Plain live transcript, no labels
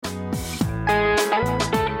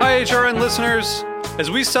HRN listeners.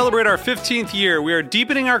 As we celebrate our 15th year, we are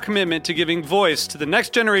deepening our commitment to giving voice to the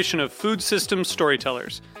next generation of food systems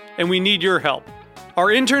storytellers, and we need your help. Our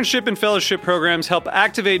internship and fellowship programs help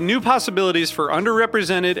activate new possibilities for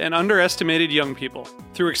underrepresented and underestimated young people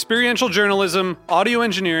through experiential journalism, audio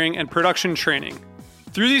engineering, and production training.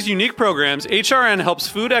 Through these unique programs, HRN helps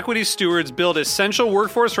food equity stewards build essential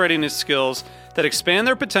workforce readiness skills that expand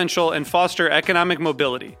their potential and foster economic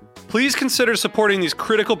mobility. Please consider supporting these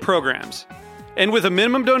critical programs. And with a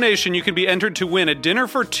minimum donation, you can be entered to win a dinner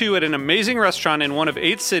for two at an amazing restaurant in one of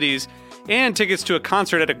 8 cities and tickets to a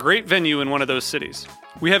concert at a great venue in one of those cities.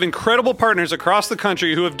 We have incredible partners across the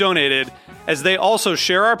country who have donated, as they also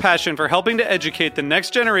share our passion for helping to educate the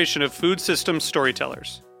next generation of food systems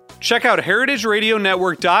storytellers. Check out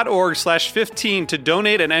heritageradionetwork.org/15 to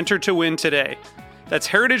donate and enter to win today. That's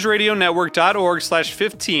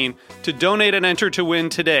heritageradionetwork.org/15 to donate and enter to win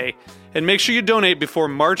today. And make sure you donate before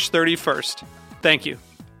March 31st. Thank you.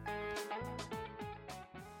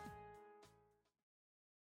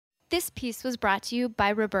 This piece was brought to you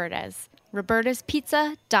by Roberta's,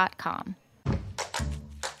 robertaspizza.com.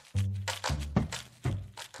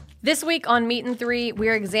 This week on Meat and Three,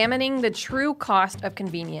 we're examining the true cost of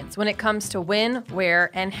convenience when it comes to when,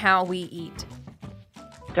 where, and how we eat.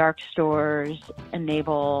 Dark stores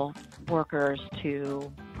enable workers to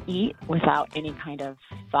eat without any kind of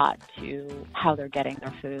thought to how they're getting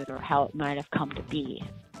their food or how it might have come to be.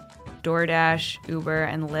 DoorDash, Uber,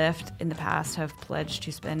 and Lyft in the past have pledged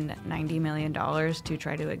to spend $90 million to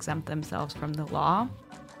try to exempt themselves from the law.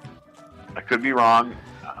 I could be wrong,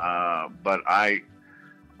 but I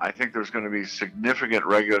think there's going to be significant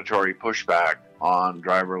regulatory pushback on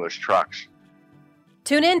driverless trucks.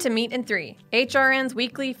 Tune in to Meat and Three, HRN's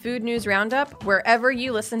weekly food news roundup, wherever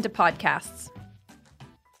you listen to podcasts.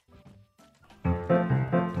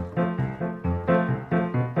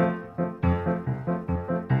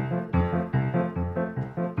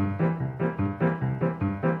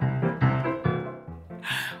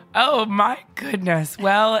 Oh, my goodness.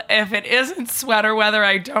 Well, if it isn't sweater weather,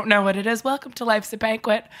 I don't know what it is. Welcome to Life's a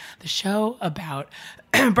Banquet, the show about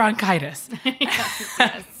bronchitis.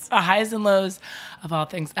 Yes. The highs and lows of all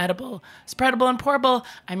things edible, spreadable, and pourable.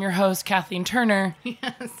 I'm your host, Kathleen Turner.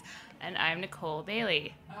 Yes. And I'm Nicole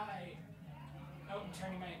Bailey. Hi. Oh, I'm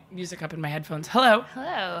turning my music up in my headphones. Hello.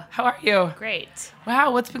 Hello. How are you? Great.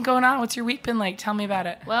 Wow, what's been going on? What's your week been like? Tell me about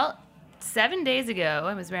it. Well, 7 days ago,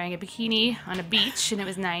 I was wearing a bikini on a beach, and it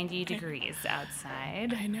was 90 degrees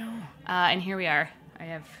outside. I know. And here we are. I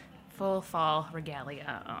have full fall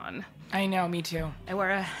regalia on. I know, me too. I wore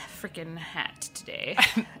a freaking hat today.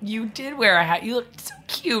 You did wear a hat. You looked so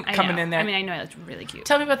cute coming in there. I mean, I know I looked really cute.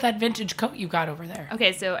 Tell me about that vintage coat you got over there.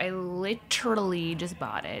 Okay, so I literally just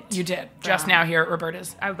bought it. You did. Just now here at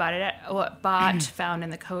Roberta's. I bought it at, found in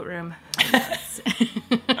the coat room.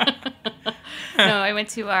 No, I went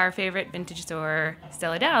to our favorite vintage store,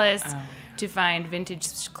 Stella Dallas, to find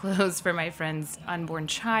vintage clothes for my friend's unborn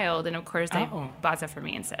child. And of course, I bought stuff for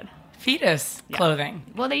me instead. Fetus clothing.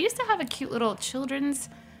 Well, they used to have a cute little children's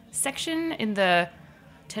section in the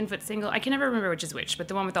 10-foot single. I can never remember which is which, but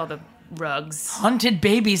the one with all the rugs. Haunted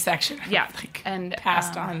baby section. Yeah. Like and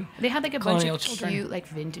passed on. They had like a bunch of children. cute like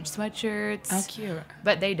vintage sweatshirts. How cute.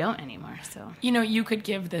 But they don't anymore, so. You know, you could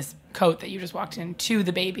give this coat that you just walked in to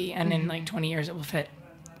the baby, and in like 20 years it will fit.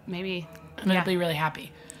 Maybe. I'm going to be really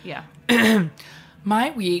happy. Yeah.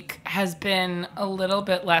 My week has been a little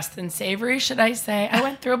bit less than savory, should I say. I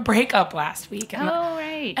went through a breakup last week. And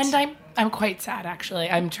right. And I'm quite sad, actually.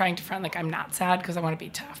 I'm trying to front like I'm not sad because I want to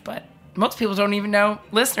be tough. But most people don't even know.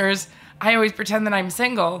 Listeners, I always pretend that I'm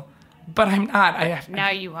single, but I'm not.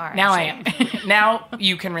 Now you are. Now actually. I am. Now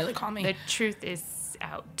you can really call me. The truth is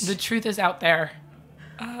out. The truth is out there.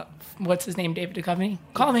 What's his name? David Duchovny?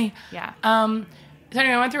 Call me. Yeah. So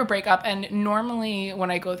anyway, I went through a breakup, and normally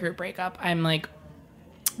when I go through a breakup, I'm like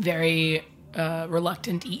very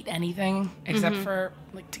reluctant to eat anything except for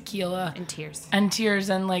like tequila and tears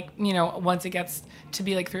and like, you know, once it gets to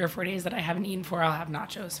be like 3 or 4 days that I haven't eaten for, I'll have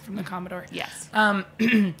nachos from the Commodore. Yes.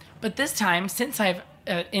 But this time, since I've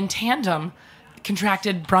in tandem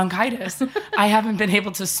contracted bronchitis, I haven't been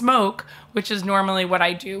able to smoke, which is normally what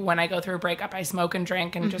I do when I go through a breakup. I smoke and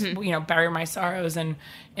drink and just, you know, bury my sorrows in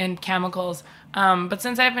chemicals. But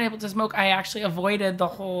since I haven't been able to smoke, I actually avoided the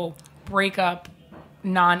whole breakup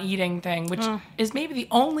non-eating thing, which is maybe the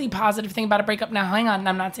only positive thing about a breakup. Now, hang on,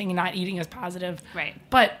 I'm not saying not eating is positive. Right.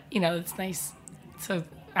 But, you know, it's nice. So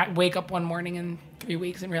wake up one morning in 3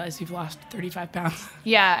 weeks and realize you've lost 35 pounds.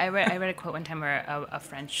 Yeah, I read a quote one time where a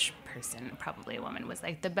French person, probably a woman, was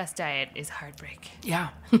like, the best diet is heartbreak. Yeah.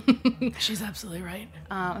 She's absolutely right.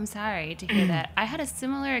 I'm sorry to hear that. I had a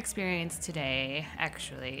similar experience today,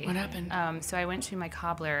 actually. What happened? So I went to my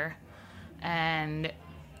cobbler, and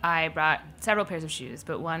I brought several pairs of shoes,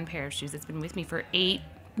 but one pair of shoes that's been with me for 8,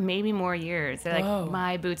 maybe more years. They're like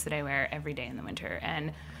my boots that I wear every day in the winter.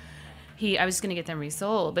 And I was just going to get them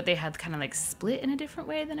resoled, but they had kind of like split in a different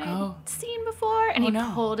way than I had seen before. And he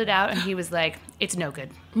pulled it out and he was like, it's no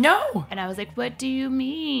good. No. And I was like, what do you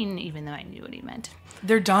mean? Even though I knew what he meant.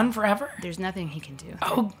 They're done forever? There's nothing he can do.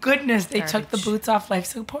 Oh, goodness. They took the boots off life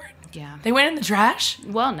support? Yeah. They went in the trash?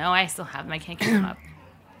 Well, no, I still have them. I can't keep them up.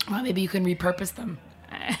 Well, maybe you can repurpose them.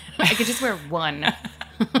 I could just wear one.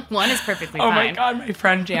 One is perfectly fine. Oh, my God. My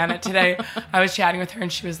friend Janet today, I was chatting with her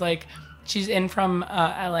and she was like, she's in from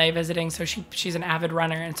LA visiting, so she's an avid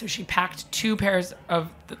runner, and so she packed 2 pairs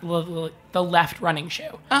of the left running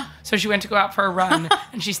shoe. So she went to go out for a run,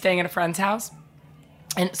 and she's staying at a friend's house.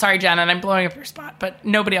 And sorry, Janet, I'm blowing up your spot, but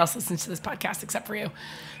nobody else listens to this podcast except for you.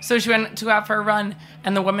 So she went to go out for a run,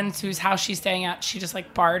 and the woman whose house she's staying at, she just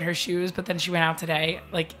like borrowed her shoes, but then she went out today,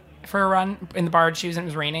 like for a run in the borrowed shoes, and it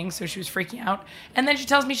was raining, so she was freaking out. And then she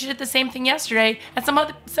tells me she did the same thing yesterday at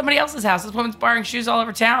somebody else's house. This woman's borrowing shoes all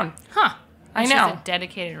over town. Huh. I know. She's a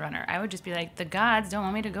dedicated runner. I would just be like, the gods don't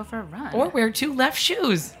want me to go for a run. Or wear 2 left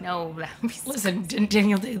shoes. No. Listen, didn't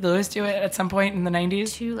Daniel Day-Lewis do it at some point in the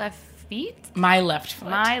 90s? 2 left feet? My left foot.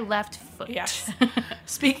 My left foot. Yes.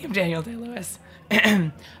 Speaking of Daniel Day-Lewis,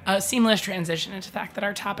 a seamless transition into the fact that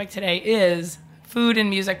our topic today is food and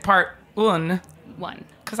music part 1.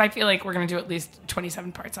 Because I feel like we're going to do at least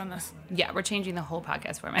 27 parts on this. Yeah, we're changing the whole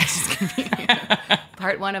podcast format. It's going to be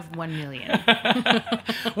part 1 of 1 million.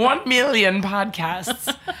 1 million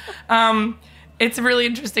podcasts. It's a really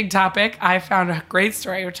interesting topic. I found a great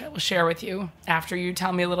story, which I will share with you after you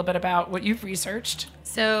tell me a little bit about what you've researched.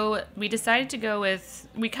 So we decided to go with,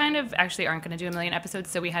 we kind of actually aren't going to do a million episodes,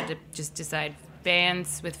 so we had to just decide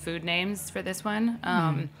bands with food names for this one.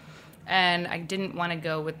 And I didn't want to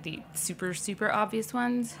go with the super, super obvious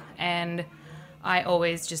ones. And I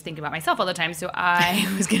always just think about myself all the time. So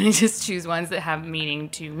I was going to just choose ones that have meaning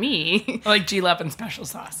to me. Like G-Love and special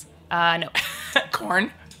sauce. No.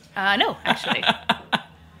 Corn? No, actually.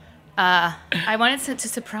 I wanted to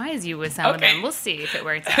surprise you with some of them. We'll see if it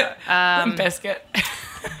works out. Limp Bizkit.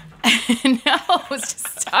 No,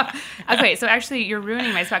 just stop. Okay, so actually you're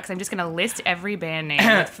ruining my spot because I'm just going to list every band name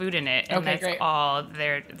with food in it. And that's great. all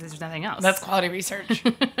there. There's nothing else. That's quality research.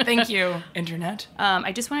 Thank you, Internet.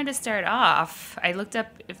 I just wanted to start off. I looked up,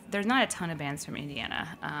 there's not a ton of bands from Indiana,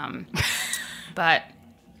 but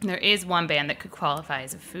there is one band that could qualify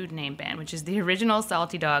as a food name band, which is the original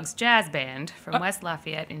Salty Dogs Jazz Band from West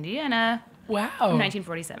Lafayette, Indiana. Wow. From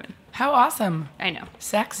 1947. How awesome. I know.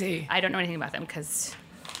 Sexy. I don't know anything about them because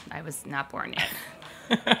I was not born yet.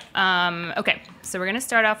 Okay, so we're going to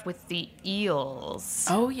start off with the Eels.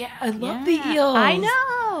 Oh, yeah. I love the Eels. I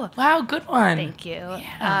know. Wow, good one. Thank you.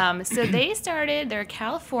 Yeah. So they started, they're a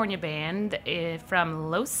California band from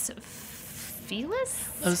Los Feliz?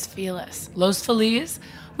 Los Feliz?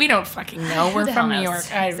 We don't fucking know. We're the from hell New knows?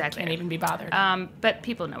 York. I Exactly. can't even be bothered. But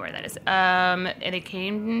people know where that is. And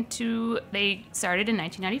they started in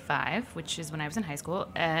 1995, which is when I was in high school,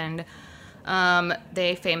 and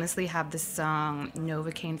they famously have this song,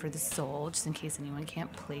 Novocaine for the Soul, just in case anyone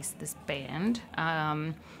can't place this band.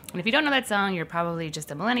 And if you don't know that song, you're probably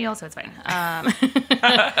just a millennial, so it's fine.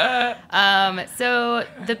 So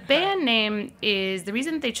the band name is, the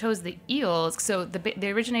reason they chose the Eels, so the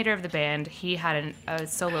originator of the band, he had a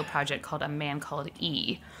solo project called A Man Called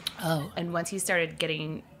E. Oh. And once he started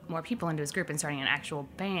getting more people into his group and starting an actual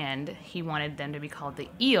band, he wanted them to be called the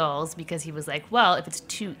Eels because he was like, well, if it's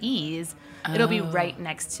 2 E's, it'll be right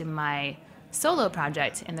next to my solo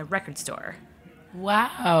project in the record store.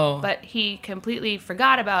 Wow. But he completely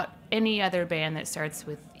forgot about any other band that starts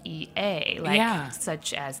with EA,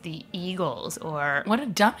 such as the Eagles or what a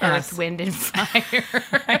dumbass. Earth, Wind, and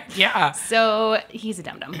Fire. Yeah. So he's a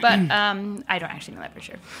dum-dum. But I don't actually know that for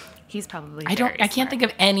sure. He's probably I can't think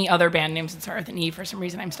of any other band names that start with an E for some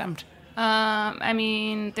reason. I'm stumped. I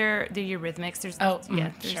mean, they're the Eurythmics. There's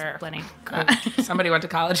sure. plenty. Somebody went to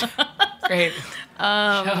college. Great. Show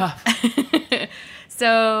off.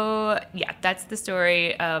 So, yeah, that's the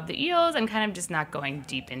story of the Eels. I'm kind of just not going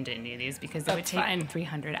deep into any of these because it would take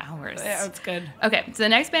 300 hours. Yeah, that's good. Okay, so the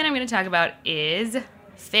next band I'm going to talk about is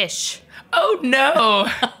Fish. Oh, no.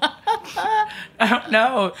 Oh,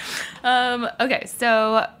 no. Okay,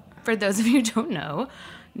 so for those of you who don't know,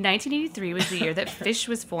 1983 was the year that Fish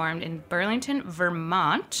was formed in Burlington,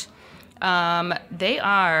 Vermont. They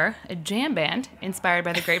are a jam band inspired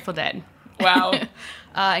by the Grateful Dead. Wow.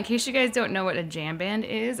 In case you guys don't know what a jam band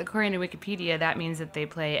is, according to Wikipedia, that means that they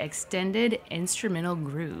play extended instrumental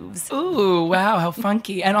grooves. Ooh, wow, how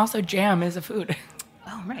funky. And also jam is a food.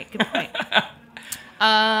 Oh, right. Good point.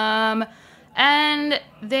 And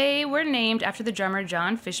they were named after the drummer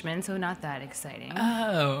John Fishman, so not that exciting.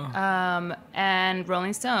 Oh. And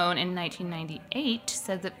Rolling Stone in 1998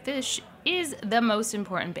 said that Fish is the most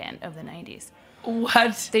important band of the 90s.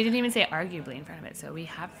 What? They didn't even say arguably in front of it, so we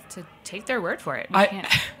have to take their word for it. We can't.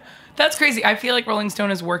 That's crazy. I feel like Rolling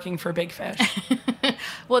Stone is working for Big Fish.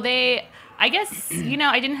 Well, I guess,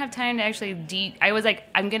 I didn't have time to actually I was like,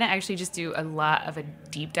 I'm going to actually just do a lot of a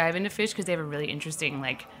deep dive into Fish because they have a really interesting,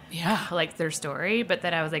 their story. But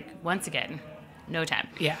then I was like, once again, no time.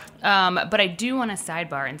 Yeah. But I do want to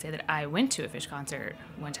sidebar and say that I went to a Fish concert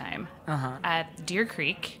one time at Deer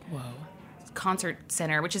Creek Concert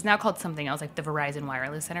Center, which is now called something else, like the Verizon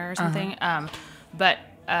Wireless Center or something. But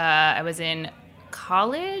I was in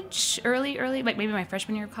college, early, like maybe my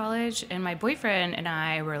freshman year of college, and my boyfriend and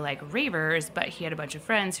I were like ravers, but he had a bunch of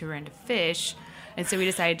friends who were into Fish, and so we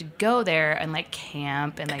decided to go there and like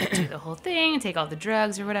camp and like do the whole thing and take all the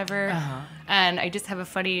drugs or whatever. And I just have a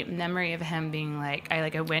funny memory of him being like,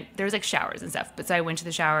 I went, there was like showers and stuff, but so I went to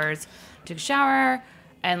the showers, took a shower,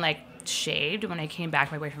 and like shaved. When I came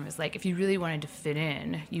back, my boyfriend was like, if you really wanted to fit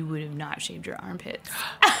in, you would have not shaved your armpits.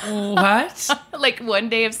 What? Like one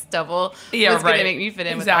day of stubble was going to make me fit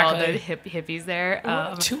in with all the hippies there.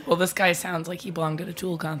 Well, this guy sounds like he belonged at a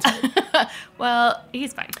Tool concert. Well,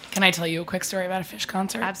 he's fine. Can I tell you a quick story about a Fish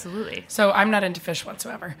concert? Absolutely. So I'm not into Fish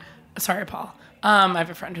whatsoever. Sorry, Paul. I have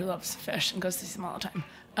a friend who loves Fish and goes to see them all the time.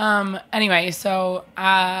 Anyway, so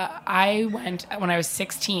I went when I was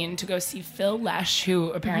 16 to go see Phil Lesh, who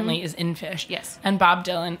apparently is in Fish. Yes. And Bob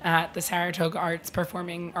Dylan at the Saratoga Arts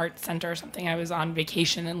Performing Arts Center or something. I was on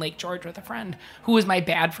vacation in Lake George with a friend who was my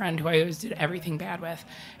bad friend who I always did everything bad with.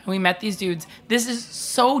 And we met these dudes. This is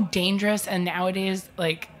so dangerous, and nowadays,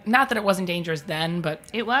 like, not that it wasn't dangerous then, but...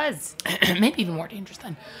 It was. Maybe even more dangerous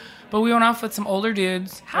then. But we went off with some older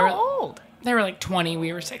dudes. How old? They were like 20.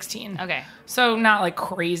 We were 16. Okay. So not like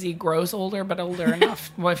crazy gross older, but older enough.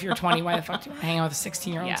 Well, if you're 20, why the fuck do you want to hang out with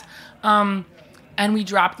 16-year-olds? Yeah. And we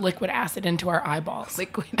dropped liquid acid into our eyeballs.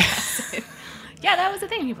 Liquid acid. Yeah, that was the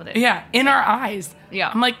thing people did. Yeah, in our eyes. Yeah.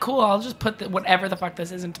 I'm like, cool, I'll just put whatever the fuck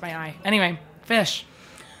this is into my eye. Anyway, Fish.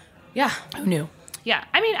 Yeah. Who knew? Yeah.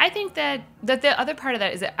 I mean, I think that the other part of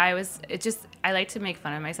that is that I like to make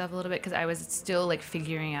fun of myself a little bit because I was still like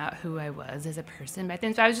figuring out who I was as a person back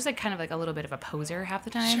then. So I was just like kind of like a little bit of a poser half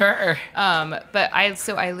the time. Sure. But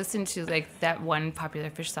I listened to like that one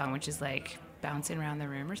popular Fish song, which is like Bouncing Around the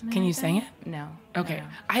Room or something. Can you that. sing it? No. Okay. No.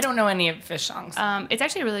 I don't know any of Fish songs. It's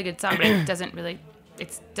actually a really good song, but it doesn't really.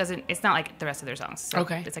 It's not like the rest of their songs. So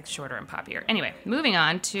okay. It's like shorter and poppier. Anyway, moving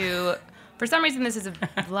on to. For some reason, this is a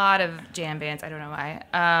lot of jam bands. I don't know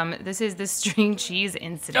why. This is the String Cheese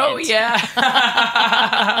Incident. Oh, yeah.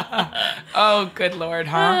 Oh, good Lord,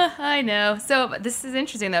 huh? I know. So this is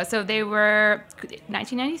interesting, though. So they were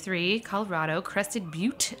 1993, Colorado, Crested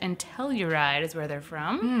Butte and Telluride is where they're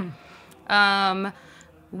from.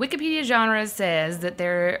 Wikipedia genre says that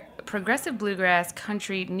they're progressive bluegrass,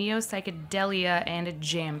 country, neo-psychedelia, and a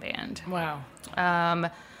jam band. Wow.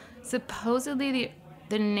 Supposedly,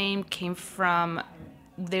 the name came from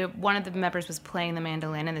one of the members was playing the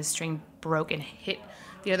mandolin and the string broke and hit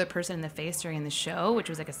the other person in the face during the show, which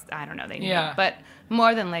was like I don't know, they knew. Yeah. But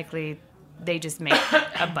more than likely they just make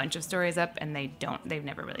a bunch of stories up and they've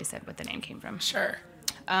never really said what the name came from. Sure.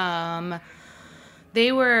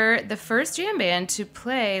 They were the first jam band to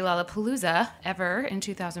play Lollapalooza ever in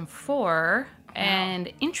 2004. Wow.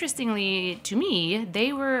 And interestingly to me,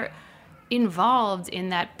 they were involved in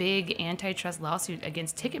that big antitrust lawsuit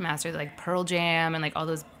against Ticketmaster, like Pearl Jam and like all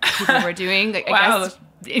those people were doing. Like, wow. I guess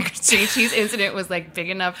the String Cheese Incident was like big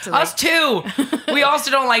enough to like... Us too! We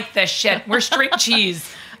also don't like this shit. We're string cheese.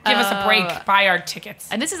 Give us a break. Buy our tickets.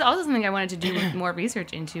 And this is also something I wanted to do more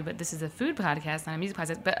research into, but this is a food podcast, not a music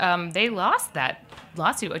podcast. But they lost that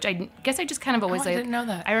lawsuit, which I guess I just kind of always I didn't know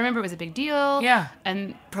that. I remember it was a big deal. Yeah.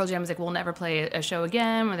 And Pearl Jam was like, we'll never play a show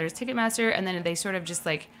again when there's Ticketmaster. And then they sort of just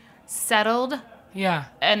like settled. Yeah.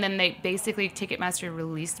 And then they basically, Ticketmaster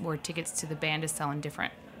released more tickets to the band to sell in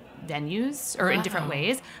different venues or in different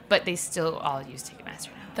ways, but they still all use Ticketmaster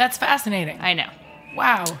now. That's fascinating. I know.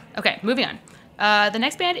 Wow. Okay, moving on. The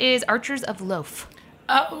next band is Archers of Loaf.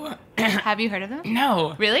 Oh. Have you heard of them?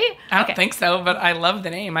 No. Really? I don't think so, but I love the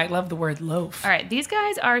name. I love the word loaf. All right, these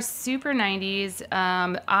guys are super 90s.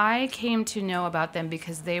 I came to know about them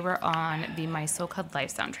because they were on the My So-Called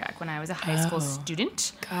Life soundtrack when I was a high school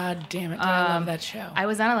student. God damn it, I love that show. I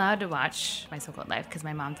was not allowed to watch My So-Called Life because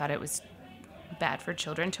my mom thought it was bad for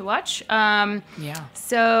children to watch. Yeah.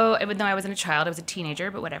 So even though I wasn't a child, I was a teenager,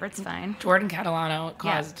 but whatever, it's fine. Jordan Catalano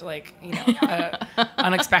caused,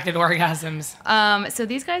 unexpected orgasms. So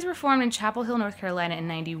these guys were formed in Chapel Hill, North Carolina in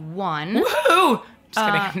 91. Woohoo! Just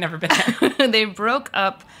kidding, I've never been there. They broke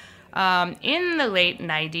up in the late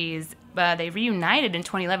 90s. They reunited in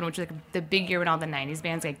 2011, which was like the big year when all the 90s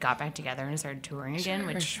bands got back together and started touring again,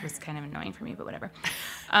 which was kind of annoying for me, but whatever.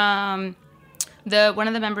 One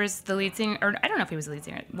of the members, the lead singer, or I don't know if he was the lead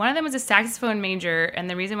singer, one of them was a saxophone major, and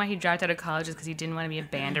the reason why he dropped out of college is because he didn't want to be a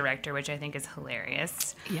band director, which I think is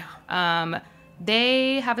hilarious. Yeah.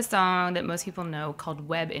 They have a song that most people know called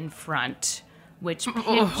Web in Front, which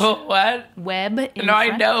what? Web in Front? No,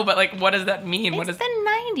 I know, but like, what does that mean? It's the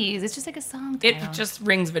 90s. It's just like a song title. It just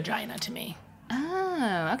rings vagina to me.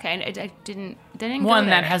 Oh, okay. I didn't One go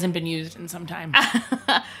that there. hasn't been used in some time.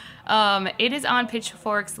 It is on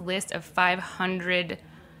Pitchfork's list of 500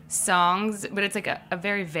 songs, but it's like a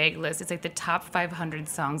very vague list. It's like the top 500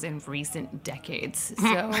 songs in recent decades.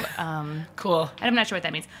 So, Cool. and I'm not sure what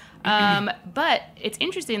that means. But it's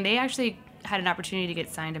interesting. They actually had an opportunity to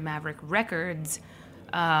get signed to Maverick Records,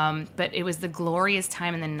 but it was the glorious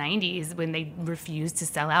time in the 90s when they refused to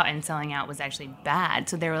sell out, and selling out was actually bad.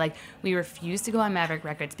 So they were like, we refuse to go on Maverick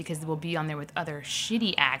Records because we'll be on there with other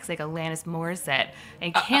shitty acts like Alanis Morissette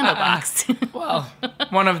and Candlebox. Well,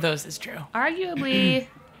 one of those is true. Arguably,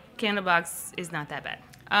 Candlebox is not that bad.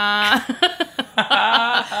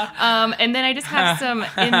 And then I just have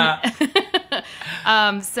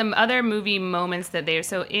some other movie moments that they.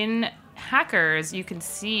 So in Hackers, you can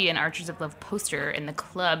see an Archers of Love poster in the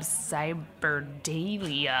club Cyberdalia,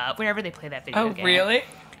 wherever they play that video game. Oh, really?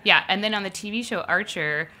 Yeah, and then on the TV show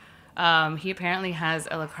Archer, he apparently has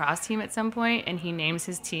a lacrosse team at some point, and he names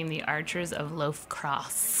his team the Archers of Loaf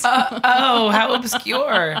Cross. How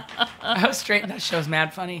obscure. How straight. That show's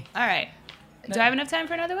mad funny. All right. Do I have enough time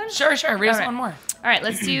for another one? Sure. Read us All right. one more. All right,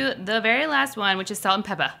 let's do the very last one, which is Salt and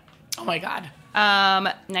Pepper. Oh, my God.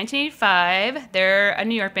 1985. They're a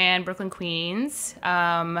New York band, Brooklyn, Queens.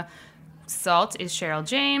 Salt is Cheryl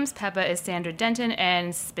James, Peppa is Sandra Denton,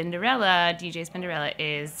 and Spinderella, DJ Spinderella,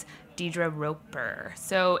 is Deidre Roper.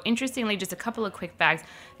 So, interestingly, just a couple of quick facts.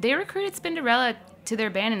 They recruited Spinderella to their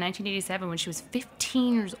band in 1987 when she was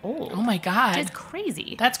 15 years old. Oh, my God. Which is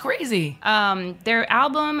crazy. That's crazy. Their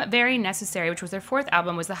album, Very Necessary, which was their fourth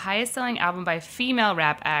album, was the highest-selling album by a female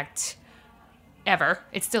rap act ever.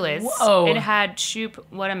 It still is. Whoa. It had Shoop,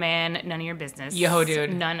 What a Man, None of Your Business. Yo,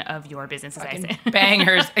 dude. None of your business, as I say.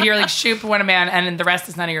 Bangers. You're like, Shoop, What a Man, and then the rest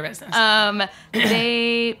is none of your business.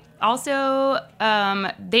 They also,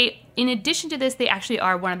 in addition to this, they actually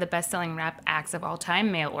are one of the best-selling rap acts of all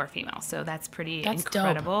time, male or female. So that's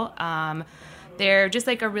incredible. Dope. They're just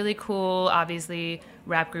like a really cool, obviously,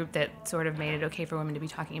 rap group that sort of made it okay for women to be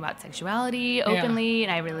talking about sexuality openly,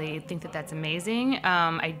 and I really think that that's amazing.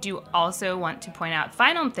 I do also want to point out,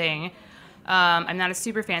 final thing, I'm not a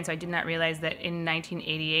super fan, so I did not realize that in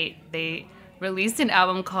 1988 they released an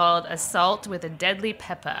album called Assault with a Deadly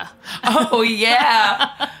Pepper. Oh,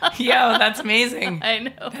 yeah. Yo, that's amazing. I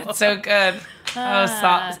know. That's so good.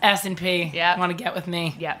 S&P. Yeah. Want to get with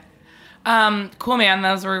me. Yeah. Cool, man.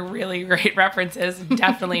 Those were really great references.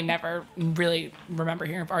 Definitely never really remember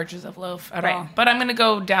hearing of Archers of Loaf at all. But I'm going to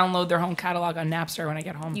go download their whole catalog on Napster when I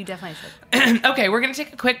get home. You definitely should. Okay, we're going to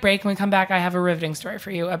take a quick break. When we come back, I have a riveting story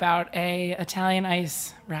for you about a Italian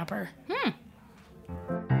ice rapper.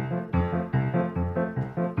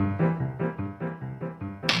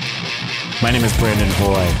 My name is Brandon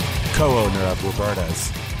Boy, co-owner of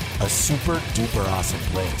Roberta's, a super duper awesome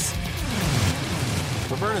place.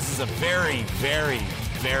 Roberta's is a very, very,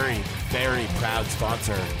 very, very proud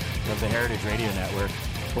sponsor of the Heritage Radio Network.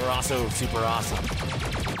 We're also super awesome.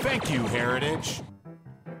 Thank you, Heritage.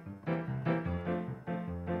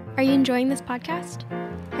 Are you enjoying this podcast?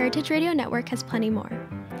 Heritage Radio Network has plenty more.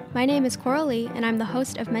 My name is Coral Lee, and I'm the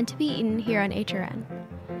host of Meant to Be Eaten here on HRN.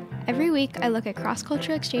 Every week, I look at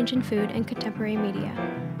cross-cultural exchange in food and contemporary media.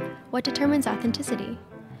 What determines authenticity?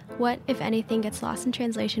 What, if anything, gets lost in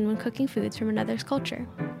translation when cooking foods from another's culture?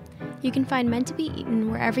 You can find Meant to Be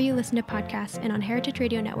Eaten wherever you listen to podcasts and on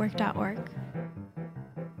heritageradionetwork.org.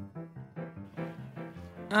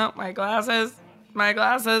 Oh, my glasses. My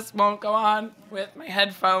glasses won't go on with my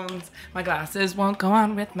headphones. My glasses won't go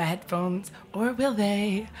on with my headphones, or will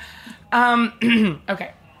they?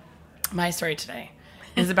 Okay. My story today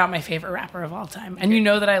is about my favorite rapper of all time. And you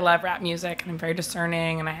know that I love rap music, and I'm very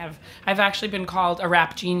discerning, and I've actually been called a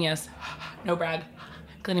rap genius. No brag.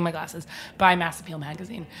 Cleaning my glasses. By Mass Appeal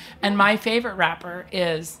magazine. And my favorite rapper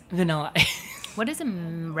is Vanilla Ice. What is a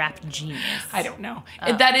rap genius? I don't know.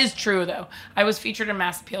 That is true, though. I was featured in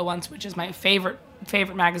Mass Appeal once, which is my favorite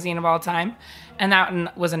magazine of all time. And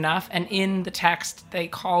that was enough. And in the text, they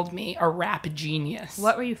called me a rap genius.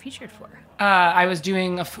 What were you featured for? I was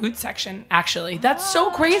doing a food section, actually. That's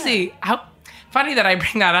so crazy. How funny that I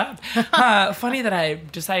bring that up. Funny that I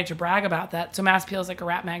decided to brag about that. So Mass Appeal is like a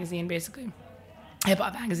rap magazine, basically.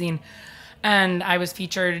 Hip-hop magazine. And I was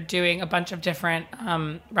featured doing a bunch of different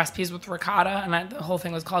recipes with ricotta. And the whole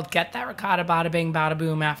thing was called Get That Ricotta Bada Bing Bada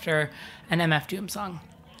Boom after an MF Doom song.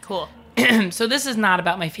 Cool. So this is not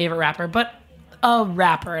about my favorite rapper, but a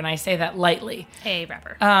rapper, and I say that lightly. A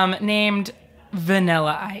rapper. Named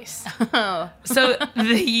Vanilla Ice. Oh. So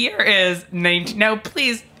the year is 19... Now,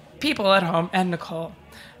 please, people at home, and Nicole,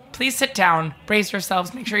 please sit down, brace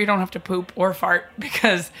yourselves, make sure you don't have to poop or fart,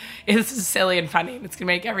 because this is silly and funny, and it's going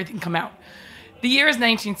to make everything come out. The year is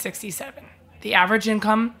 1967. The average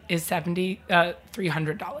income is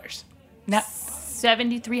 $7,300. Now,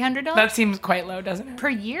 $7,300? that seems quite low, doesn't it? Per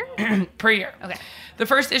year? Per year. Okay. The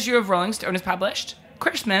first issue of Rolling Stone is published.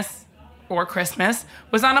 Christmas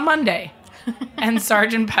was on a Monday. And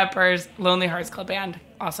Sgt. Pepper's Lonely Hearts Club Band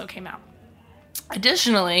also came out.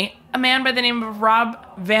 Additionally, a man by the name of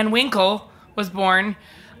Rob Van Winkle was born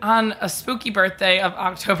on a spooky birthday of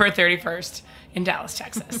October 31st in Dallas,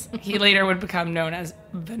 Texas. He later would become known as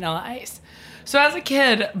Vanilla Ice. So as a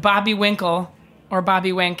kid, Bobby Winkle, or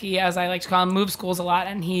Bobby Wanky, as I like to call him, moved schools a lot,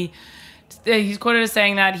 and he's quoted as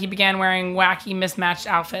saying that he began wearing wacky, mismatched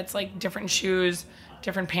outfits, like different shoes,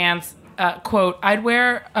 different pants. Quote, I'd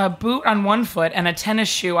wear a boot on one foot and a tennis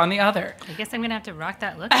shoe on the other. I guess I'm going to have to rock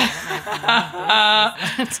that look.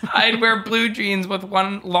 I'd wear blue jeans with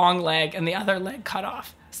one long leg and the other leg cut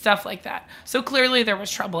off. Stuff like that. So clearly there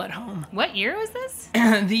was trouble at home. What year was this?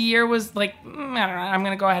 The year was like, I don't know, I'm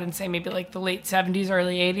going to go ahead and say maybe like the late 70s,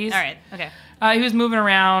 early 80s. All right, okay. He was moving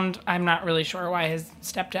around. I'm not really sure why his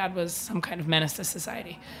stepdad was some kind of menace to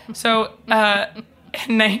society. So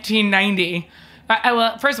in 1990...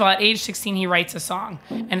 well, first of all, at age 16, he writes a song,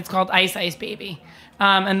 and it's called Ice Ice Baby.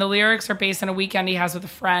 And the lyrics are based on a weekend he has with a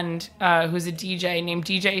friend who's a DJ named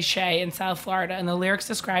DJ Shay in South Florida. And the lyrics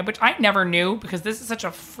describe, which I never knew because this is such a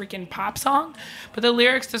freaking pop song, but the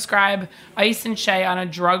lyrics describe Ice and Shay on a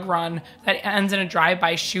drug run that ends in a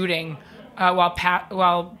drive-by shooting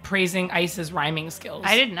while praising Ice's rhyming skills.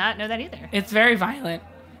 I did not know that either. It's very violent.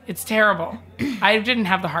 It's terrible. I didn't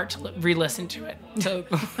have the heart to re-listen to it to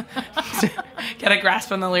get a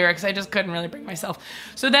grasp on the lyrics. I just couldn't really bring myself.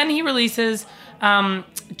 So then he releases To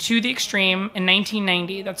the Extreme in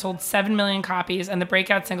 1990 that sold 7 million copies, and the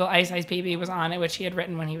breakout single Ice Ice Baby was on it, which he had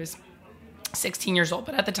written when he was 16 years old.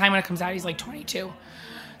 But at the time when it comes out, he's like 22.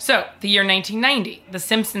 So, the year 1990, The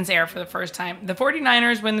Simpsons air for the first time. The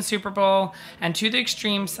 49ers win the Super Bowl, and To the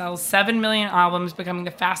Extreme sells 7 million albums, becoming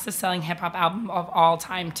the fastest-selling hip-hop album of all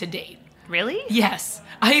time to date. Really? Yes.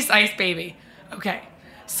 Ice Ice Baby. Okay.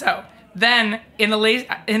 So, then, in the late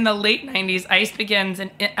 90s, Ice begins an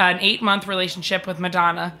 8-month relationship with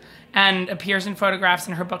Madonna and appears in photographs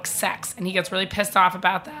in her book Sex, and he gets really pissed off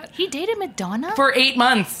about that. He dated Madonna? For 8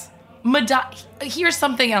 months. Here's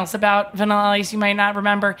something else about Vanilla Ice you might not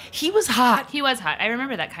remember. He was hot. He was hot. I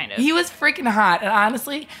remember that kind of. He was freaking hot. And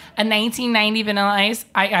honestly, a 1990 Vanilla Ice,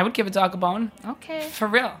 I would give a dog a bone. Okay. For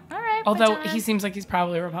real. All right. Although Madonna. he seems like he's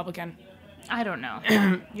probably a Republican. I don't know.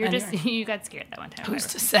 You got scared that one time. Who's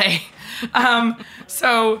to say?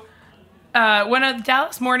 When a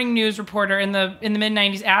Dallas Morning News reporter in the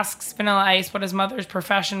mid-90s asks Vanilla Ice what his mother's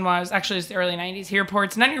profession was, actually it's the early 90s, he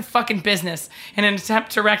reports, none of your fucking business. In an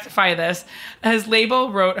attempt to rectify this, his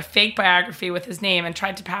label wrote a fake biography with his name and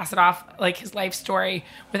tried to pass it off like his life story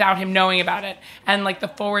without him knowing about it. And like the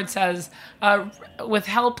forward says, with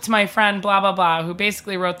help to my friend blah, blah, blah, who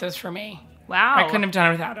basically wrote this for me. Wow. I couldn't have done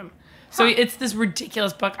it without him. So it's this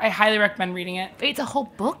ridiculous book. I highly recommend reading it. Wait, it's a whole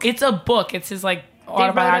book? It's a book. It's his like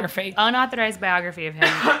autobiography. Unauthorized biography of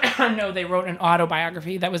him. No, they wrote an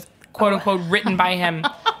autobiography that was quote unquote written by him,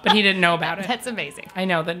 but he didn't know about it. That's amazing. I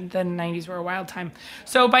know, the 90s were a wild time.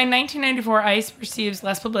 So by 1994, Ice receives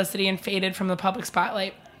less publicity and faded from the public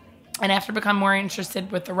spotlight. And after becoming more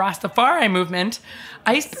interested with the Rastafari movement,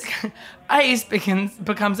 Ice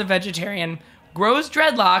becomes a vegetarian, grows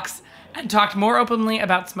dreadlocks, and talked more openly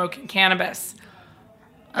about smoking cannabis.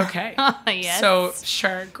 Okay. Yes. So,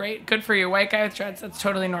 sure, great. Good for you. White guy with dreads, that's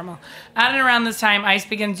totally normal. At and around this time, Ice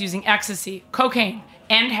begins using ecstasy, cocaine,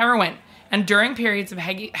 and heroin. And during periods of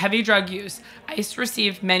heavy drug use, Ice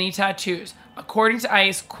received many tattoos. According to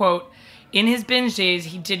Ice, quote, in his binge days,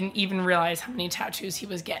 he didn't even realize how many tattoos he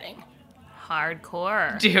was getting.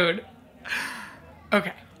 Hardcore. Dude.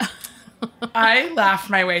 Okay. I laughed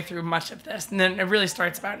my way through much of this, and then it really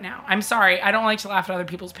starts about now. I'm sorry, I don't like to laugh at other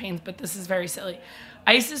people's pains, but this is very silly.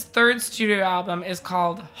 Ice's third studio album is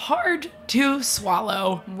called Hard to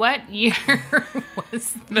Swallow. What year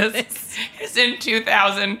was this? It's in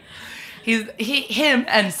 2000. Him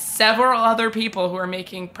and several other people who are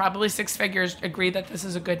making probably six figures agree that this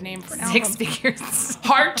is a good name for an album. Six figures.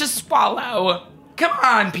 Hard to Swallow. Come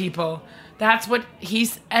on, people. That's what they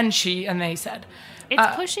said.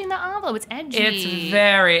 It's pushing the envelope. It's edgy. It's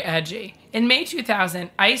very edgy. In May 2000,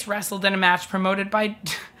 Ice wrestled in a match promoted by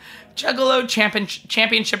Juggalo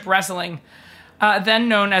Championship Wrestling, then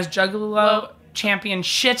known as Juggalo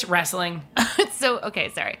Championship Wrestling. So, okay,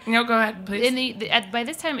 sorry. No, go ahead, please. By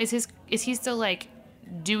this time, is he still, like,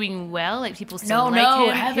 doing well? Like, people still like him? No,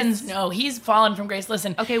 heavens, no. He's fallen from grace.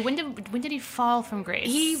 Listen. Okay, when did he fall from grace?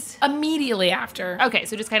 He immediately after. Okay,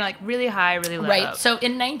 so just kind of like really high, really low. Right, so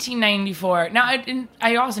in 1994, now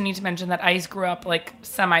I also need to mention that Ice grew up, like,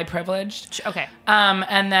 semi-privileged. Okay.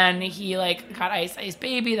 And then he, like, got Ice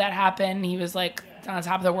Baby, that happened. He was, like, on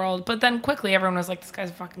top of the world. But then quickly everyone was like, this guy's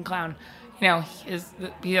a fucking clown. You know,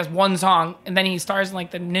 he has one song, and then he stars in, like,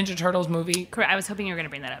 the Ninja Turtles movie. Correct. I was hoping you were going to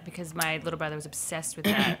bring that up, because my little brother was obsessed with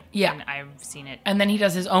that. Yeah. And I've seen it. And then he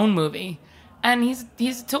does his own movie, and he's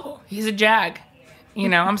a tool. He's a jag. You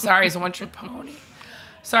know, I'm sorry, he's a one-trick pony.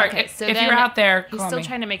 Sorry, okay, so if you're out there, he's still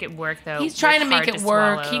trying to make it work, though. He's trying to make it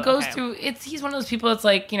work. He goes through. He's one of those people. It's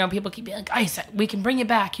like, you know, people keep being like, "Ice, we can bring you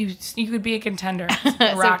back. You could be a contender."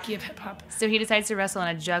 The Rocky of hip hop. So he decides to wrestle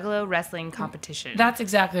in a Juggalo wrestling competition. That's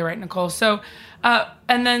exactly right, Nicole. So,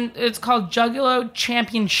 and then it's called Juggalo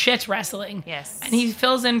Championship Wrestling. Yes. And he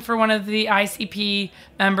fills in for one of the ICP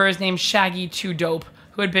members named Shaggy Too Dope,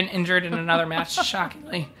 who had been injured in another match,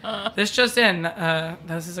 shockingly. This just in.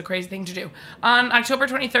 This is a crazy thing to do. On October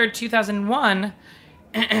 23rd, 2001,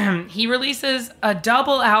 he releases a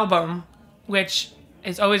double album, which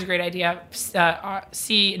is always a great idea.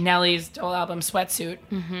 See Nelly's double album, Sweatsuit,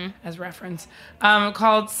 as reference,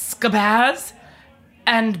 called Skabaz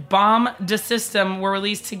and Bomb de System were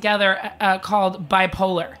released together called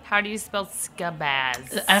Bipolar. How do you spell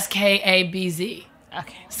Skabaz? Skabz.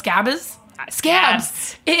 Okay. Scabas?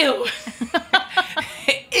 Scabs. Ew.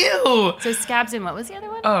 Ew. So Scabs and what was the other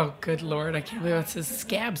one? Oh, good Lord. I can't believe it says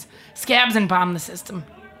Scabs. Scabs and Bomb the System.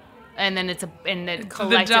 And then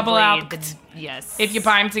collectively, the double album. Yes. If you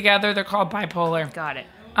buy them together, they're called Bipolar. Got it.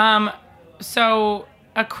 So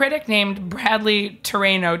a critic named Bradley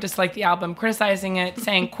Torreno disliked the album, criticizing it,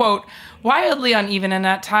 saying, quote, wildly uneven and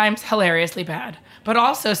at times hilariously bad, but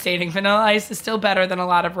also stating Vanilla Ice is still better than a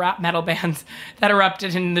lot of rap metal bands that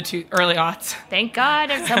erupted in the early aughts. Thank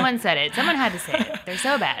God if someone said it. Someone had to say it. They're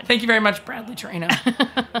so bad. Thank you very much, Bradley Torreno.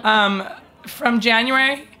 From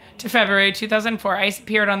January to February 2004, Ice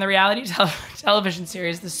appeared on the reality television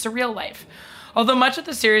series The Surreal Life. Although much of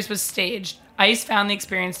the series was staged, Ice found the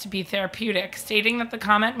experience to be therapeutic, stating that the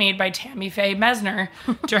comment made by Tammy Faye Mesner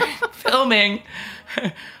during filming,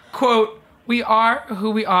 quote, we are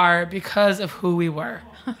who we are because of who we were,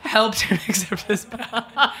 helped him accept his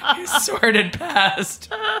sordid past.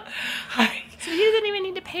 So he doesn't even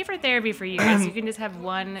need to pay for therapy for years. You can just have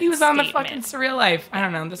one He was statement. on the fucking Surreal Life. I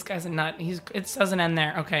don't know. This guy's a nut. It doesn't end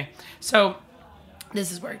there. Okay. So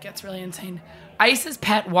this is where it gets really insane. Ice's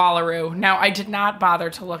pet Wallaroo. Now, I did not bother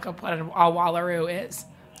to look up what a Wallaroo is.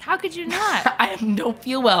 How could you not? I don't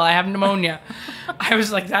feel well. I have pneumonia. I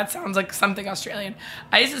was like, that sounds like something Australian.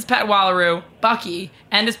 Ice's pet Wallaroo, Bucky,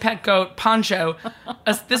 and his pet goat, Poncho,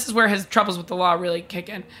 this is where his troubles with the law really kick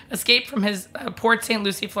in, escaped from his Port St.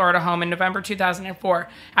 Lucie, Florida home in November 2004.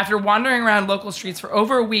 After wandering around local streets for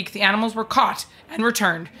over a week, the animals were caught and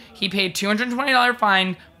returned. He paid $220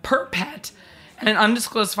 fine per pet and an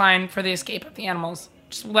undisclosed fine for the escape of the animals.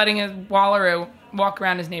 Just letting a Wallaroo walk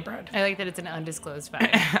around his neighborhood. I like that it's an undisclosed fine.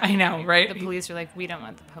 I know, right? The police are like, we don't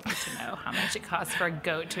want the public to know how much it costs for a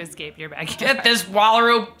goat to escape your backyard. Get this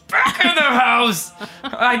Wallaroo back in the house!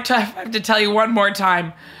 I have to tell you one more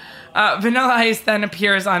time. Vanilla Ice then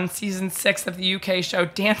appears on season 6 of the UK show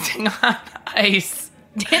Dancing on Ice.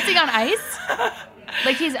 Dancing on Ice?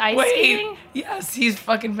 Like he's ice skating? Yes, he's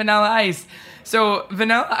fucking Vanilla Ice. So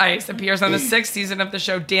Vanilla Ice appears on the 6th season of the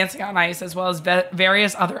show Dancing on Ice, as well as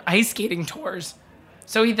various other ice skating tours.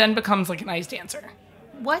 So he then becomes like an ice dancer.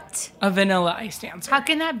 What? A Vanilla Ice dancer. How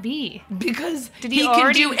can that be? Because he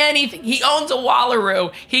can do anything. He owns a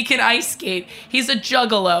Wallaroo. He can ice skate. He's a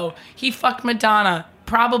juggalo. He fucked Madonna,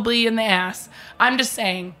 probably in the ass. I'm just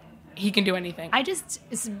saying, he can do anything. I feel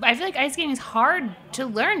like ice skating is hard to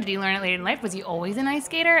learn. Did he learn it later in life? Was he always an ice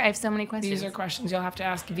skater? I have so many questions. These are questions you'll have to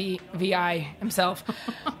ask VI himself.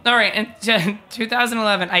 All right, in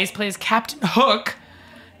 2011, Ice plays Captain Hook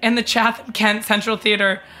in the Chatham Kent Central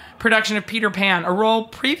Theater production of Peter Pan, a role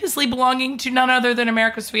previously belonging to none other than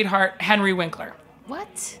America's sweetheart, Henry Winkler.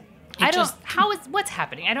 What? What's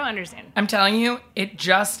happening? I don't understand. I'm telling you, it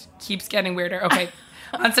just keeps getting weirder. Okay.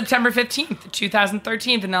 On September 15th,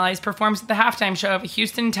 2013, Vanilla Ice performs at the halftime show of a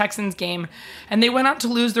Houston Texans game, and they went on to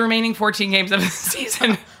lose the remaining 14 games of the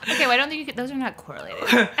season. Okay, well, I don't think those are not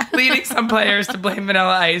correlated. Leading some players to blame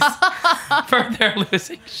Vanilla Ice for their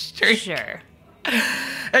losing streak. Sure.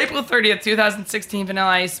 April 30th, 2016, Vanilla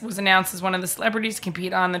Ice was announced as one of the celebrities to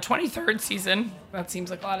compete on the 23rd season, that seems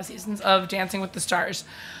like a lot of seasons, of Dancing with the Stars.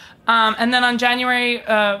 And then on January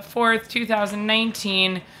 4th,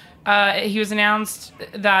 2019, he was announced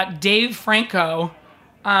that Dave Franco,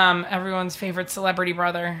 everyone's favorite celebrity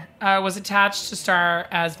brother, was attached to star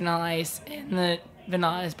as Vanilla Ice in the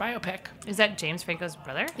Vanilla Ice biopic. Is that James Franco's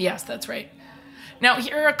brother? Yes, that's right. Now,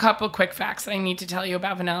 here are a couple quick facts that I need to tell you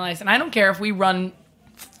about Vanilla Ice, and I don't care if we run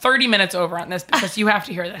 30 minutes over on this because you have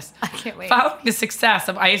to hear this. I can't wait. Following the success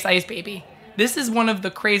of Ice Ice Baby, this is one of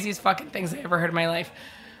the craziest fucking things I ever heard in my life.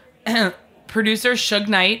 Producer Suge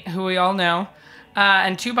Knight, who we all know,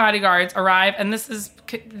 and 2 bodyguards arrive, and this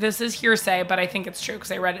is hearsay, but I think it's true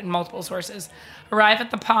because I read it in multiple sources, arrive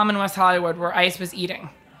at the Palm in West Hollywood where Ice was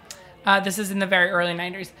eating. This is in the very early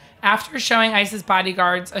 90s. After shoving Ice's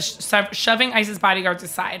bodyguards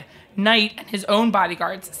aside, Knight and his own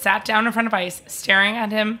bodyguards sat down in front of Ice, staring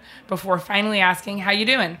at him before finally asking, "How you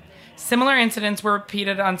doing?" Similar incidents were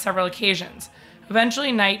repeated on several occasions.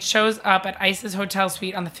 Eventually, Knight shows up at Ice's hotel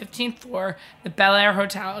suite on the 15th floor, the Bel Air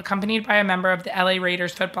Hotel, accompanied by a member of the LA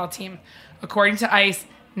Raiders football team. According to Ice,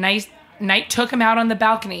 Knight took him out on the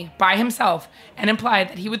balcony by himself and implied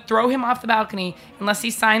that he would throw him off the balcony unless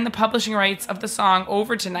he signed the publishing rights of the song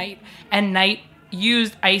over to Knight, and Knight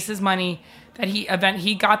used Ice's money that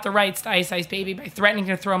he got the rights to Ice Ice Baby by threatening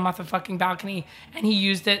to throw him off the fucking balcony, and he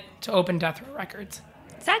used it to open Death Row Records.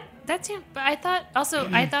 That's him. But I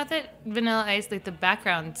thought that Vanilla Ice, like the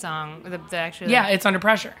background song, the actual. Yeah, it's Under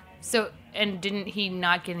Pressure. So, and didn't he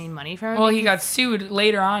not get any money from it? Well, he got sued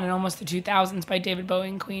later on in almost the 2000s by David Bowie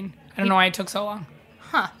and Queen. I don't know why it took so long.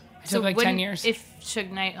 Huh. It took like 10 years. If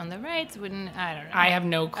Suge Knight on the rights, I don't know. I have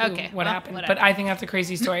no clue what happened, whatever. but I think that's a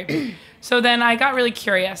crazy story. So then I got really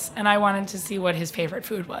curious, and I wanted to see what his favorite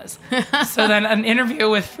food was. So then an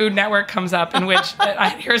interview with Food Network comes up in which,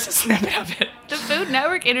 here's a snippet of it. The Food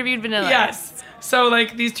Network interviewed Vanilla Ice. Yes. So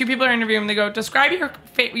like these 2 people are interviewing him. They go, describe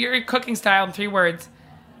your cooking style in 3 words.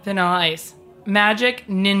 Vanilla Ice. Magic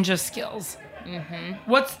ninja skills. Mm-hmm.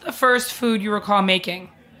 What's the first food you recall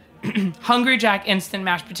making? Hungry Jack instant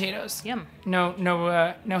mashed potatoes. Yum.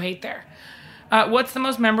 No hate there. What's the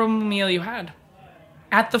most memorable meal you had?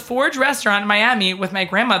 At the Forge restaurant in Miami with my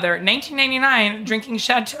grandmother, 1999, drinking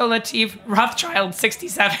Chateau Latif Rothschild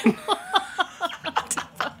 67.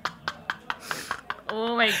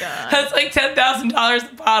 Oh my God. That's like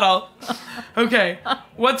 $10,000 a bottle. Okay.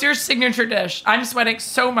 What's your signature dish? I'm sweating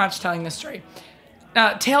so much telling this story.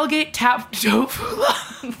 Tailgate tap tofu.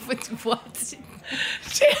 What?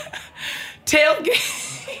 Tailgate?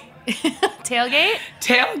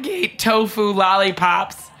 Tailgate tofu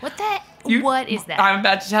lollipops. What is that? I'm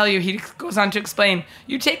about to tell you. He goes on to explain.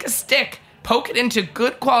 You take a stick, poke it into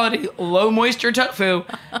good quality, low moisture tofu,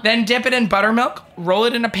 then dip it in buttermilk, roll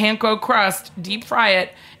it in a panko crust, deep fry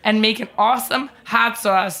it, and make an awesome hot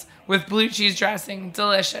sauce with blue cheese dressing.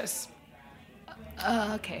 Delicious.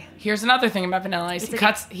 Okay. Here's another thing about Vanilla Ice.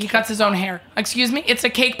 He cuts his own hair. Excuse me? It's a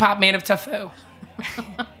cake pop made of tofu.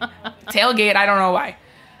 Tailgate, I don't know why.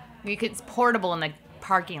 It's portable in the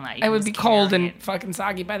parking lot. It would be cold and fucking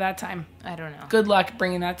soggy by that time. I don't know. Good luck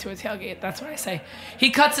bringing that to a tailgate. That's what I say.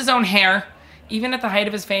 He cuts his own hair. Even at the height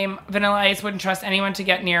of his fame, Vanilla Ice wouldn't trust anyone to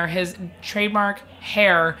get near his trademark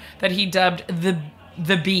hair that he dubbed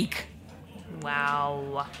the beak.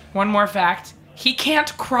 Wow. One more fact. He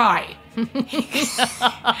can't cry.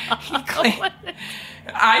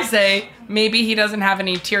 I say maybe he doesn't have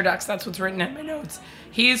any tear ducts. That's what's written in my notes.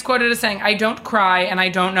 He's quoted as saying, "I don't cry and I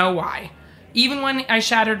don't know why. Even when I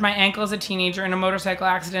shattered my ankle as a teenager in a motorcycle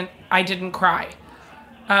accident, I didn't cry."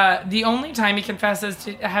 The only time he confesses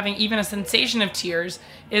to having even a sensation of tears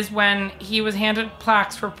is when he was handed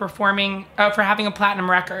plaques for having a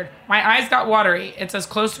platinum record. "My eyes got watery. It's as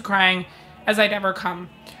close to crying as I'd ever come."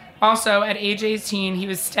 Also, at age 18, he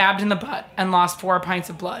was stabbed in the butt and lost 4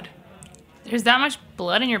 pints of blood. There's that much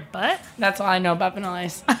blood in your butt? That's all I know about Vanilla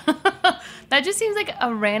Ice. That just seems like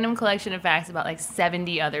a random collection of facts about like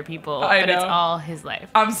 70 other people, I but know. it's all his life.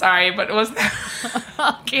 I'm sorry, but it was...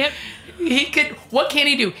 What can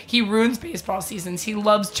he do? He ruins baseball seasons. He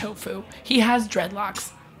loves tofu. He has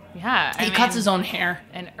dreadlocks. Yeah. He cuts his own hair.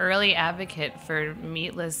 An early advocate for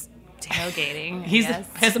meatless tailgating. He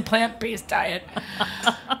has a plant-based diet.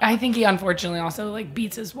 I think he unfortunately also like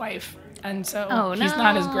beats his wife. And so he's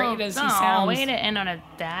not as great as he sounds. Way to end on a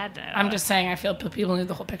dad note. I'm just saying, I feel people need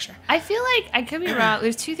the whole picture. I feel like I could be wrong.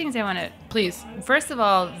 There's two things I want to... Please. First of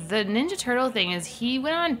all, the Ninja Turtle thing is he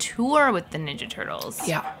went on tour with the Ninja Turtles.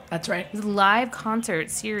 Yeah, that's right. It was a live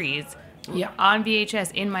concert series on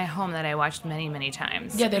VHS in my home that I watched many, many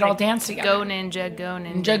times. Yeah, they'd all dance together. Go Ninja, go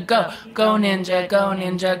Ninja, go. Go Ninja, go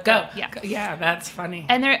Ninja, go. Yeah, that's funny.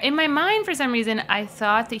 And there, in my mind, for some reason, I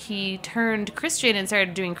thought that he turned Christian and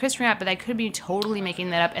started doing Christian rap, but I could be totally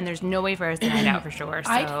making that up, and there's no way for us to find out for sure.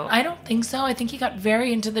 So I don't think so. I think he got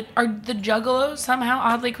very into are the Juggalos somehow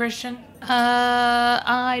oddly Christian?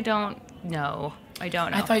 I don't know. I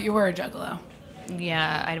don't know. I thought you were a Juggalo.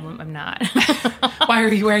 Yeah, I'm not. Why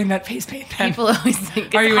are you wearing that face paint then? People always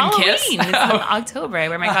think, are you Halloween. in Kiss? It's October. I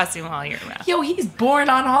wear my costume all year round. Yo, he's born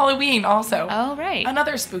on Halloween also. Oh, right.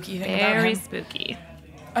 Another spooky thing about him. Very spooky.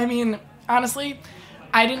 I mean, honestly,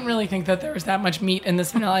 I didn't really think that there was that much meat in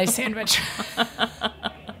this Vanilla Ice sandwich.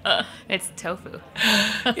 It's tofu.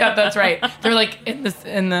 Yeah, that's right. They're like in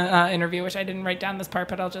the interview, which I didn't write down this part,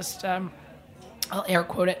 but I'll just... I'll air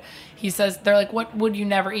quote it. He says, they're like, what would you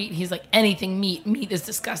never eat? He's like, anything meat. Meat is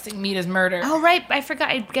disgusting. Meat is murder. Oh, right. I forgot.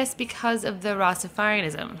 I guess because of the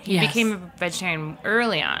Rastafarianism. He became a vegetarian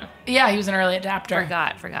early on. Yeah, he was an early adapter.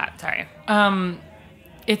 Forgot. Sorry.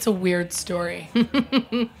 It's a weird story.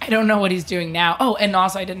 I don't know what he's doing now. Oh, and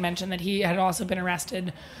also I didn't mention that he had also been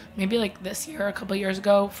arrested maybe like this year, a couple years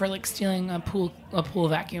ago, for like stealing a pool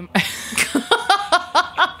vacuum.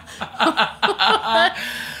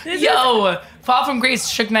 Yo, fall from grace.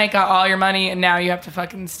 Suge Knight got all your money, and now you have to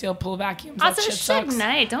fucking steal pool vacuums. Also, that shit Suge sucks.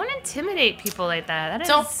 Knight, don't intimidate people like that. That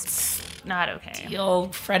Don't is not okay.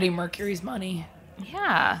 Steal Freddie Mercury's money.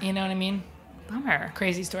 Yeah. You know what I mean? Bummer.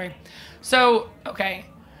 Crazy story. So, okay.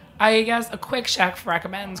 I guess a quick Shaq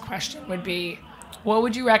recommends question would be, what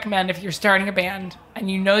would you recommend if you're starting a band and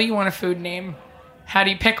you know you want a food name? How do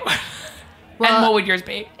you pick one? Well, and what would yours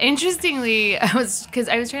be? Interestingly, I was trying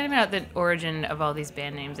to find out the origin of all these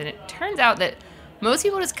band names, and it turns out that most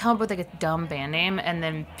people just come up with like a dumb band name, and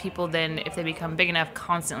then people if they become big enough,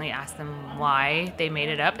 constantly ask them why they made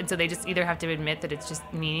it up, and so they just either have to admit that it's just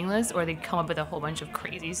meaningless, or they come up with a whole bunch of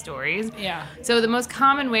crazy stories. Yeah. So the most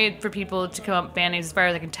common way for people to come up with band names, as far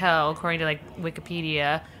as I can tell, according to like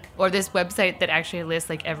Wikipedia, or this website that actually lists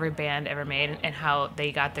like every band ever made and how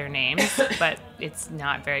they got their names, but it's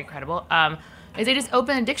not very credible, is they just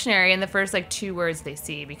open a dictionary and the first like two words they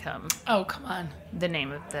see become Oh, come on. the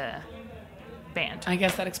name of the band. I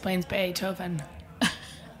guess that explains Beethoven.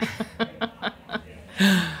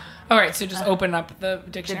 All right, so just open up the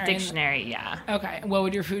dictionary. The dictionary, yeah. Okay, what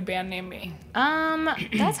would your food band name be?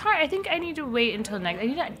 That's hard. I think I need to wait until next. I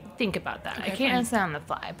need to think about that. Okay, I can't fine. answer on the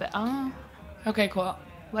fly, but Okay, cool.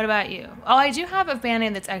 what about you? Oh, I do have a band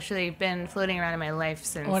name that's actually been floating around in my life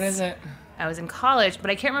since. What is it? I was in college, but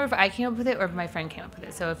I can't remember if I came up with it or if my friend came up with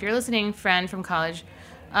it. So if you're listening, friend from college,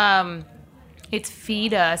 it's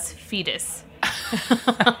Feed Us Fetus.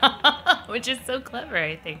 Which is so clever,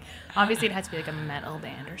 I think. Obviously, it has to be like a metal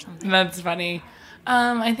band or something. That's funny.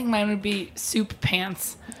 I think mine would be Soup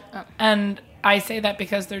Pants. And I say that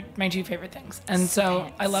because they're my two favorite things. And so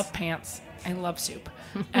Pants. I love pants. I love soup.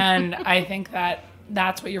 And I think that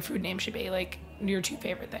that's what your food name should be, like your two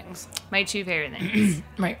favorite things. My two favorite things.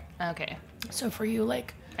 Right. Okay. So for you,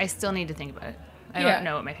 like... I still need to think about it. I Yeah. don't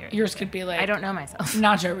know what my favorite Yours could be like... I don't know myself.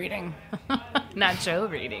 Nacho reading. Nacho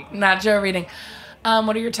reading. Nacho reading.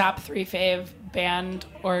 What are your top 3 fave band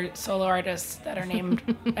or solo artists that are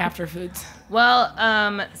named after foods?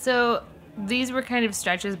 Well, so these were kind of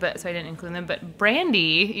stretches, but so I didn't include them. But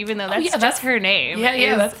Brandy, even though that's that's just her name.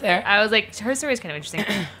 Yeah, that's there. I was like, her story is kind of interesting.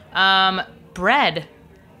 Bread.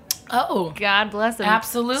 Oh. God bless them.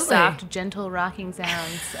 Absolutely. Soft, gentle, rocking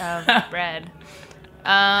sounds of bread.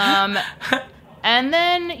 And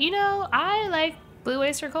then, I like Blue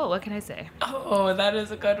Oyster Cult. What can I say? Oh, that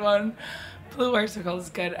is a good one. Blue Oyster Cult is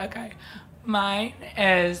good. Okay. My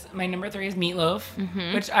number 3 is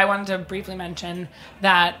MEATLOAF, which I wanted to briefly mention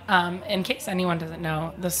that, in case anyone doesn't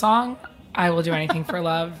know, the song I Will Do Anything for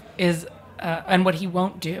Love is, and What He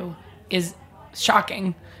Won't Do is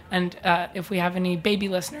shocking. And if we have any baby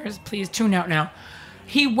listeners, please tune out now.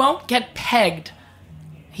 He won't get pegged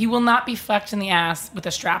He will not be fucked in the ass with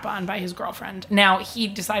a strap on by his girlfriend. Now, he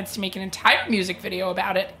decides to make an entire music video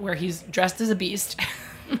about it where he's dressed as a beast.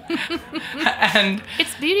 And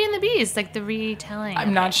It's Beauty and the Beast, like the retelling.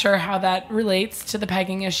 I'm not sure how that relates to the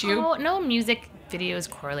pegging issue. Oh, no music videos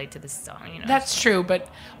correlate to this song, you know. That's true, but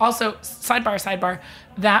also, sidebar,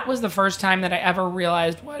 that was the first time that I ever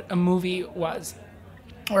realized what a movie was,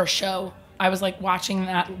 or a show. I was like watching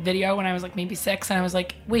that video when I was like maybe 6, and I was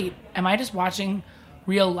like, wait, am I just watching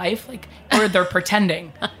real life? Like, or they're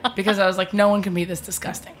pretending? Because I was like, no one can be this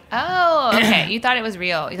disgusting. Oh, okay. You thought it was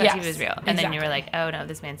real. You thought Yes, he was real. And then you were exactly. like, oh no,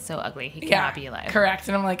 this man's so ugly. He cannot be alive. Correct.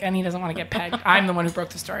 And I'm like, and he doesn't want to get pegged. I'm the one who broke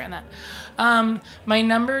the story on that. My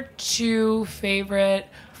number 2 favorite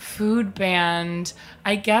food band,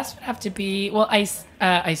 I guess, would have to be, well, Ice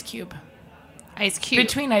Cube. Ice Cube.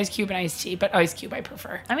 Between Ice Cube and Ice-T, but Ice Cube I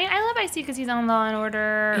prefer. I mean, I love Ice-T because he's on Law and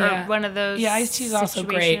Order or one of those Ice-T's also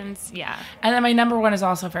great. situations. Yeah. And then my number 1 is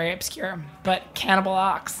also very obscure, but Cannibal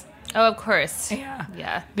Ox. Oh, of course. Yeah.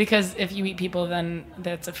 Yeah. Because if you eat people, then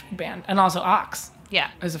that's a food band. And also Ox Yeah.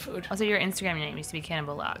 is a food. Also, your Instagram name used to be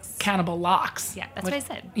Cannibal Locks. Cannibal Locks. Yeah, that's what I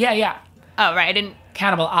said. Yeah. Oh, right. I didn't.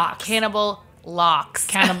 Cannibal Ox. Cannibal Locks.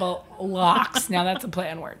 Cannibal Locks. Now that's a play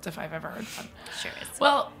on words if I've ever heard one. Sure is.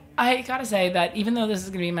 Well, I gotta say that even though this is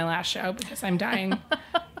gonna be my last show because I'm dying,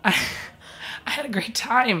 I had a great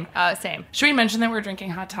time. Same. Should we mention that we're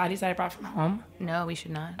drinking hot toddies that I brought from home? No, we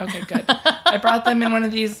should not. Okay, good. I brought them in one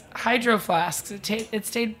of these hydro flasks. It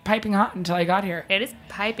stayed piping hot until I got here. It is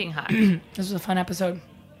piping hot. This was a fun episode.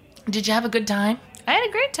 Did you have a good time? I had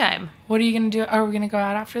a great time. What are you gonna do? Are we gonna go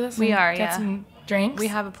out after this? We and are, get yeah. some drinks. We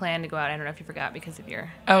have a plan to go out. I don't know if you forgot because of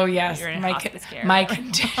your... Oh yes, You're in my hospice care. my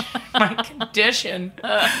condition.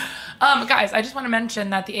 Guys, I just want to mention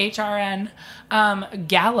that the HRN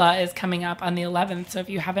gala is coming up on the 11th. So if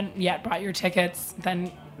you haven't yet bought your tickets,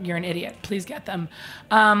 then you're an idiot. Please get them.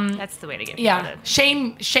 That's the way to get Yeah,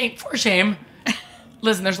 shame.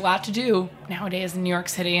 Listen, there's a lot to do nowadays in New York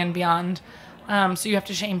City and beyond. So you have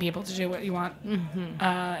to shame people to do what you want.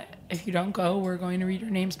 Mm-hmm. If you don't go, we're going to read your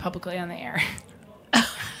names publicly on the air.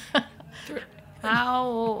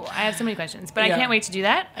 How? I have so many questions, but I can't wait to do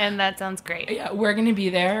that, and that sounds great. Yeah, we're going to be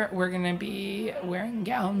there. We're going to be wearing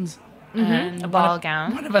gowns. Mm-hmm. And A ball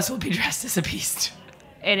gown. One of us will be dressed as a beast.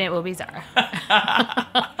 And it will be Zara.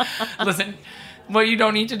 Listen, what you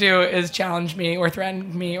don't need to do is challenge me or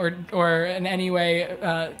threaten me or in any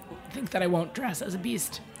way think that I won't dress as a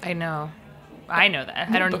beast. I know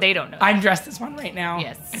that. They don't know that. I'm dressed as one right now.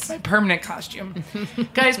 Yes. It's my permanent costume.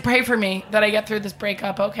 Guys, pray for me that I get through this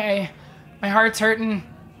breakup, okay? My heart's hurting.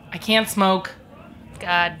 I can't smoke.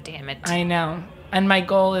 God damn it. I know. And my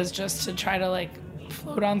goal is just to try to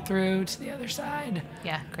float on through to the other side.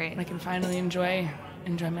 Yeah, great. And I can finally enjoy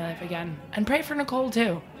my life again. And pray for Nicole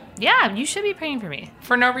too. Yeah, you should be praying for me.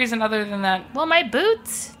 For no reason other than that. Well, my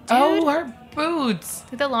boots, dude. Oh, her boots.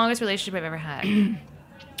 They're the longest relationship I've ever had.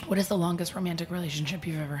 What is the longest romantic relationship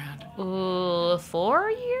you've ever had? Ooh, 4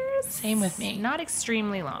 years? Same with me. Not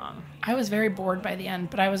extremely long. I was very bored by the end,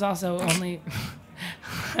 but I was also only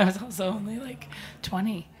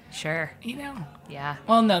 20. Sure. You know? Yeah.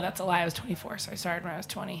 Well, no, that's a lie. I was 24, so I started when I was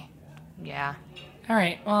 20. Yeah. All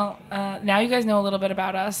right. Well, now you guys know a little bit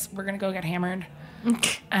about us. We're going to go get hammered.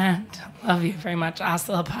 And love you very much.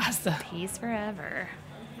 Hasta la pasta. Peace forever.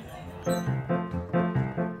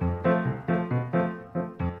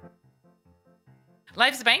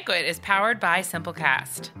 Life's Banquet is powered by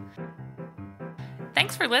Simplecast.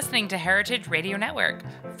 Thanks for listening to Heritage Radio Network,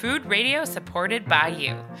 food radio supported by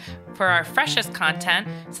you. For our freshest content,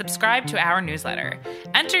 subscribe to our newsletter.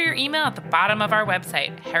 Enter your email at the bottom of our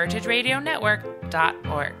website,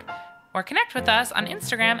 heritageradionetwork.org. Or connect with us on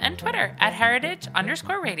Instagram and Twitter at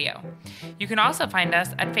heritage_radio. You can also find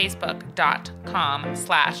us at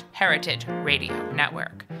facebook.com/Heritage Radio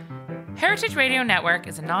Network. Heritage Radio Network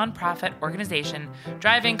is a nonprofit organization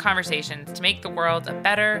driving conversations to make the world a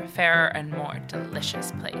better, fairer, and more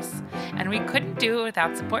delicious place. And we couldn't do it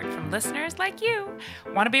without support from listeners like you.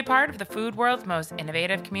 Want to be part of the food world's most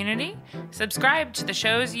innovative community? Subscribe to the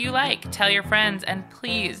shows you like, tell your friends, and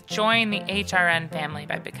please join the HRN family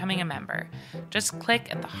by becoming a member. Just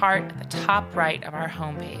click at the heart at the top right of our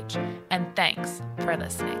homepage. And thanks for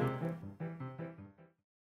listening.